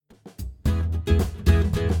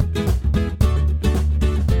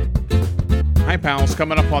Alright pals,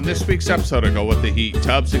 coming up on this week's episode of Go With The Heat,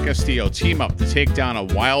 Tubbs and Castillo team up to take down a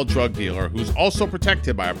wild drug dealer who's also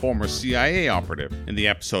protected by a former CIA operative in the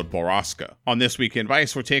episode Borrasca. On This Week in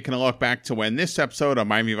Vice, we're taking a look back to when this episode of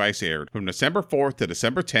Miami Vice aired, from December 4th to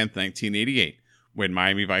December 10th, 1988, when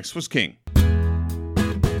Miami Vice was king.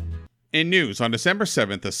 In news, on December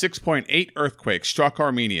 7th, a 6.8 earthquake struck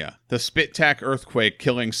Armenia. The Spitak earthquake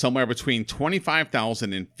killing somewhere between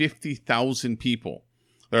 25,000 and 50,000 people.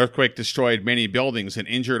 The earthquake destroyed many buildings and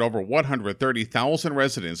injured over 130,000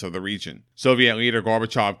 residents of the region. Soviet leader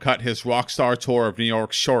Gorbachev cut his rock star tour of New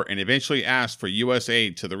York short and eventually asked for U.S.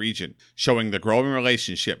 aid to the region, showing the growing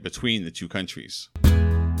relationship between the two countries.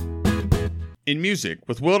 In music,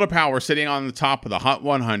 with Will to Power sitting on the top of the Hot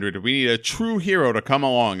 100, we need a true hero to come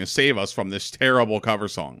along and save us from this terrible cover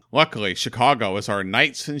song. Luckily, Chicago is our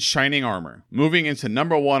knights in shining armor. Moving into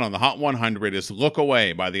number 1 on the Hot 100 is Look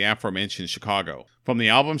Away by the aforementioned Chicago. From the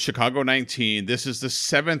album Chicago 19, this is the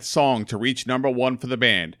 7th song to reach number 1 for the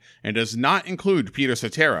band, and does not include Peter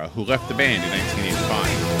Cetera, who left the band in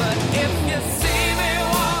 1985.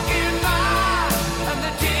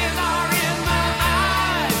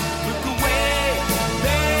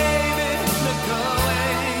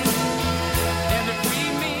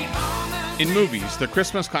 In movies, the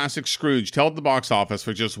Christmas classic Scrooge held the box office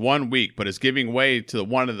for just 1 week, but is giving way to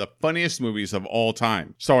one of the funniest movies of all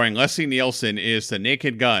time. Starring Leslie Nielsen is The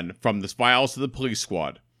Naked Gun from The Files of the Police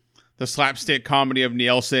Squad. The slapstick comedy of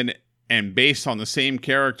Nielsen, and based on the same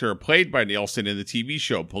character played by Nielsen in the TV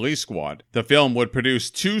show Police Squad, the film would produce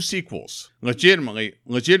 2 sequels.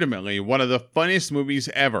 Legitimately one of the funniest movies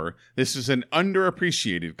ever, this is an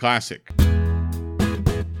underappreciated classic.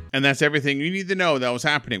 And that's everything you need to know that was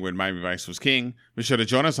happening when Miami Vice was king. Be sure to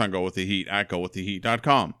join us on Go With The Heat at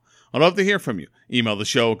GoWithTheHeat.com. I'd love to hear from you. Email the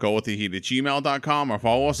show, GoWithTheHeat@gmail.com, or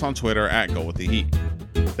follow us on Twitter at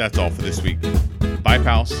GoWithTheHeat. That's all for this week. Bye,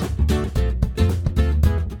 pals.